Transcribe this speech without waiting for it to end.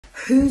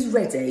Who's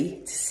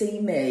ready to see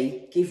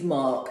me give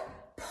Mark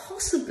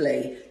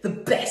possibly the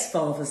best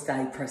Father's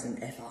Day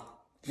present ever?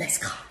 Let's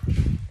go.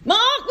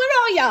 Mark,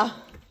 where are ya?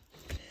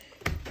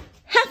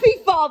 Happy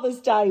Father's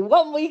Day,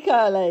 1 week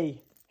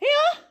early. Here,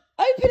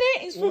 open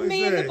it. It's from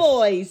me and the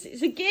boys.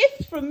 It's a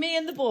gift from me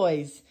and the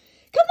boys.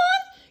 Come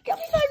on, get off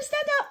your phone,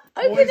 stand up.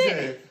 Open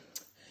it.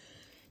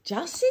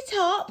 Just sit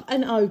up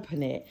and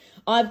open it.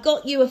 I've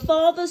got you a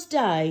Father's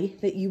Day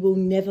that you will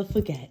never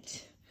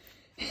forget.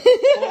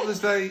 Father's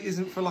Day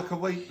isn't for like a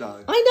week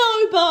though.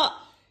 I know, but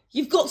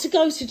you've got to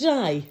go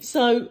today.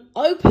 So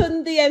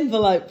open the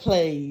envelope,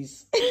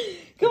 please.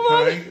 Come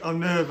on. I'm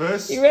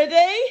nervous. You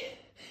ready?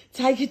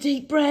 Take a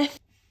deep breath.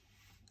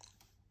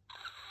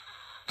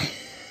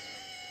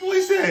 What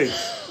is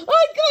this? I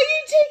got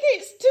you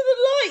tickets to the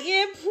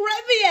Lightyear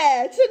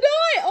premiere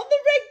tonight on the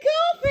red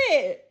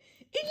carpet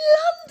in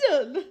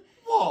London.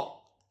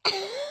 What? I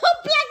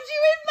blagged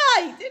you in,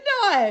 mate, didn't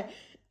I?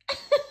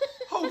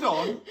 Hold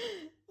on.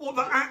 What,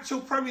 the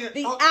actual premiere?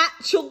 The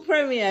actual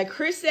premiere.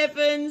 Chris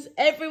Evans,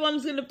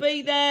 everyone's going to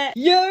be there.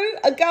 You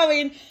are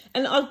going,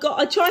 and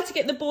I tried to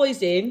get the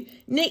boys in.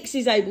 Nix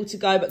is able to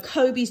go, but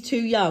Kobe's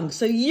too young.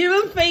 So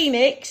you and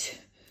Phoenix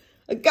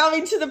are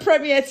going to the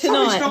premiere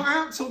tonight. So it's not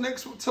out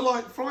till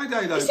like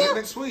Friday though,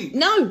 next week.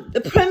 No,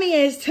 the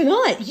premiere's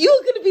tonight.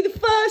 You're going to be the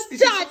first dad.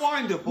 Is this a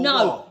wind-up or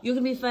no, what? You're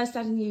going to be the first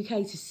dad in the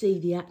UK to see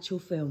the actual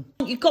film.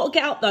 You've got to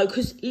get up though,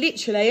 because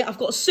literally I've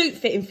got a suit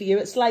fitting for you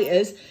at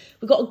Slater's.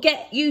 We've got to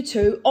get you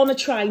two on a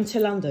train to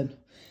London.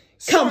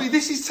 Sorry,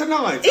 this is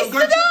tonight. It's I'm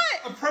going tonight.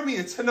 to a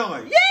premiere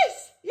tonight.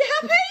 Yes, you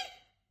happy?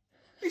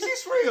 Is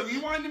this real? Are you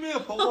winding me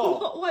up or what? I'm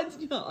not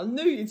winding you up. I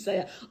knew you'd say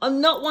it.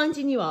 I'm not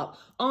winding you up.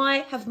 I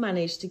have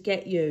managed to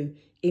get you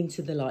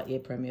into the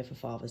Lightyear premiere for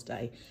Father's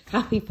Day.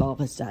 Happy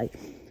Father's Day.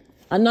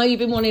 I know you've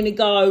been wanting to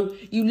go.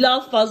 You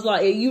love Buzz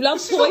Lightyear. You love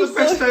Toy Story. This is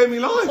like the best day of my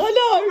life. I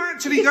know. I'm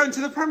actually going to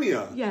the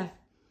premiere. Yeah.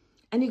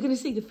 And you're going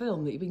to see the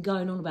film that you've been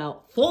going on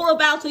about for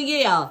about a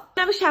year.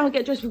 Have a shower and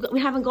get dressed.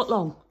 We haven't got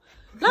long.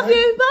 Okay. Love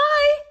you.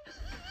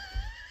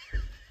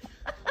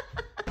 Bye.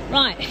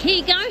 Right, here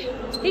you go.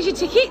 Here's your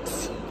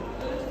tickets.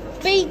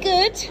 Be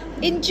good,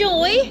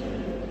 enjoy,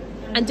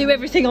 and do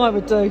everything I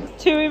would do.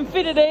 To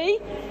infinity.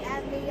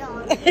 And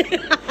beyond.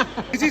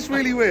 Is this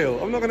really real?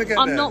 I'm not going to get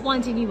there. I'm not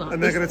winding you up.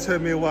 And they're going to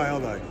turn me away, are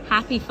they?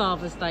 Happy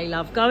Father's Day,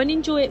 love. Go and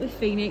enjoy it with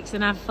Phoenix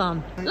and have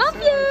fun.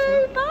 Love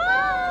you.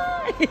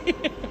 Bye.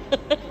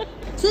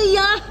 See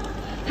ya.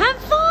 Have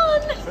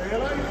fun. See you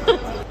later.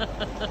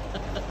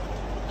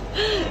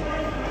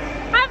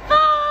 Have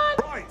fun.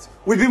 Right,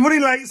 we've been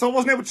running late, so I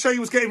wasn't able to show you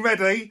what's getting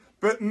ready.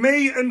 But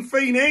me and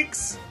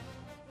Phoenix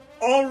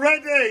are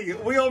ready.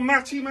 We are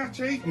matching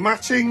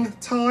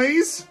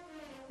ties,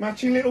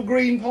 matching little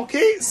green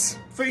pockets.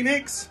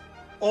 Phoenix,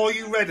 are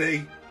you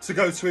ready to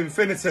go to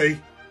infinity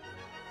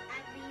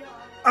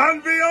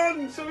and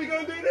beyond? Shall we go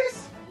and do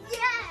this? Yeah.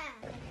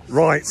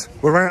 Right,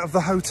 we're out of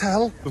the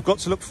hotel. We've got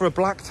to look for a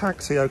black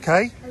taxi,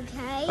 okay?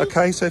 Okay.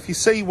 Okay, so if you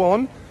see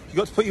one, you've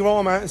got to put your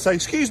arm out and say,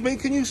 excuse me,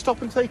 can you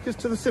stop and take us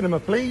to the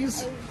cinema,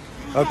 please?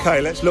 Okay,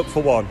 let's look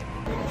for one.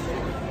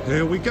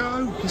 Here we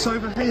go. It's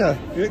over here.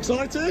 You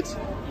excited?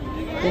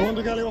 You want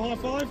to go a little high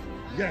five?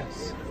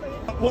 Yes.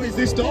 What is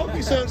this dog?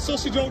 It's a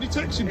sausage roll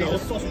detection dog.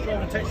 It's a sausage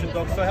roll detection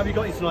dog. So have you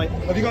got it tonight?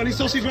 Have you got any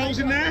sausage rolls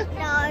in there?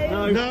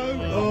 No. No?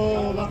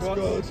 Oh, that's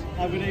good.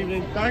 Have a good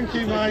evening. Thank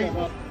you, mate.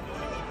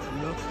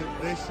 Look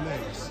at this,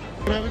 Nix.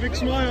 Can I have a big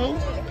smile?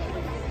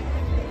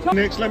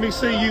 Nix, let me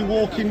see you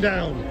walking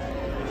down.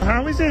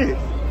 How is it?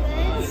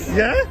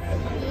 Yeah?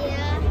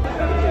 Yeah.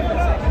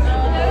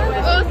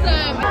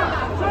 Awesome.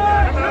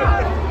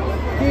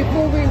 Keep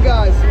moving,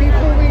 guys. Keep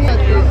moving like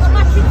this.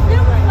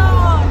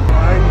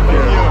 Thank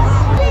you.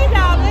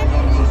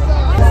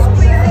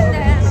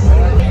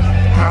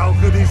 How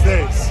good is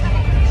this?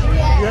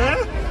 Yeah?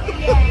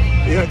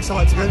 Are you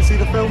excited to go and see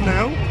the film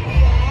now?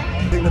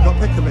 I think they've got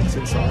picker mix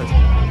inside.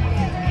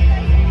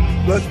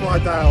 Let's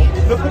find out.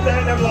 Look at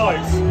them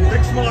lights.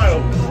 Big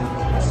smile.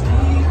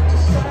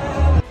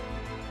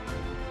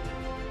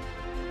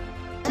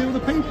 See all the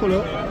people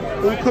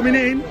all coming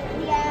in?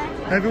 Yeah.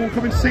 Everyone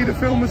coming to see the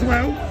film as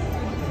well?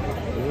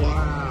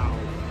 Wow.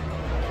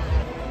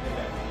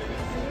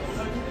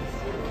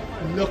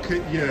 Look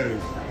at you.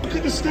 Look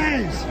at the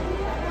stairs.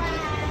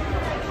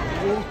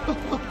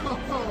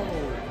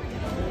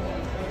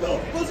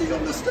 Look, Buzzy's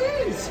on the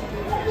stairs.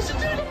 What's he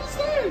doing on the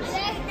stairs? I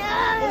don't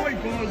know. Oi,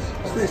 Buzz.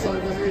 What's this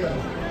over here?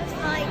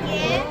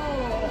 Lightyear.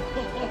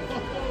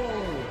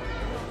 Oh.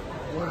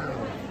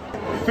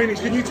 Wow. Phoenix,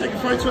 can you take a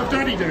photo of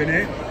Daddy doing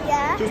it?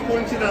 Yeah. Just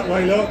point it that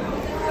way, look.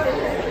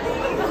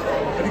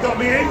 Have you got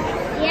me in?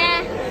 Yeah.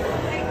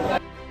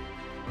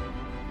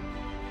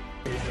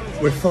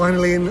 We're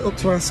finally up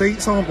to our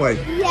seats, aren't we?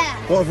 Yeah.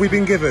 What have we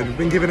been given? We've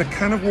been given a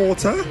can of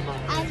water.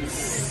 And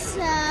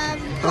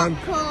some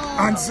popcorn.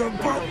 And some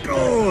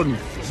popcorn.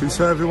 Should we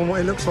show everyone what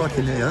it looks like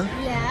in here?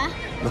 Yeah.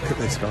 Look at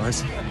this,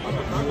 guys.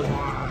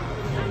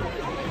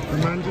 The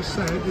man just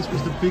said this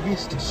was the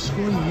biggest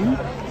screen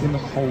in the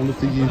whole of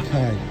the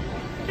UK.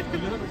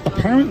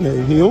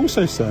 Apparently, he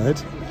also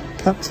said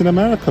Captain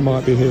America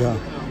might be here.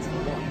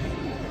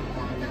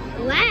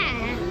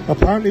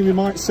 Apparently we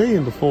might see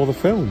him before the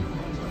film.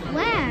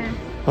 Where?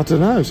 I don't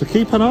know, so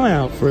keep an eye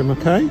out for him,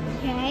 okay?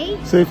 Okay.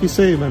 See if you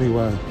see him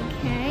anywhere.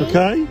 Okay.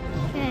 Okay?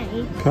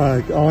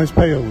 Okay. Okay, eyes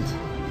peeled.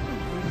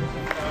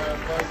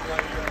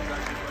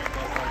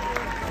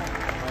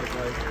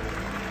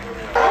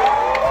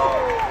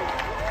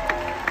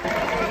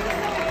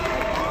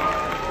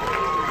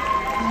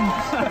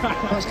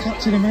 That's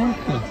Captain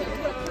America.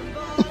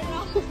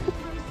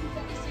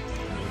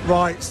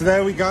 Right, so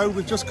there we go.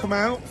 We've just come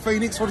out.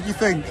 Phoenix, what did you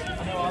think?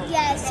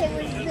 Yes, it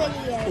was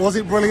brilliant. Was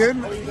it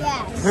brilliant?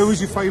 Yes. Who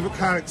was your favourite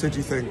character, do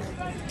you think?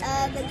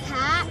 The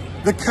cat.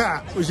 The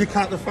cat. Was your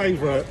cat the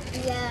favourite?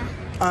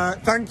 Yeah.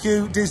 Thank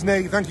you,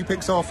 Disney. Thank you,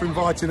 Pixar, for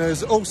inviting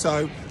us.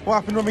 Also, what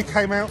happened when we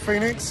came out,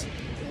 Phoenix?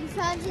 We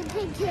found a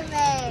picture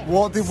mix.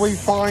 What did we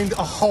find?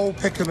 A whole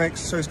pick-a-mix,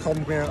 so it's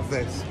coming out of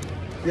this.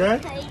 Yeah?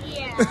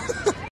 Yeah.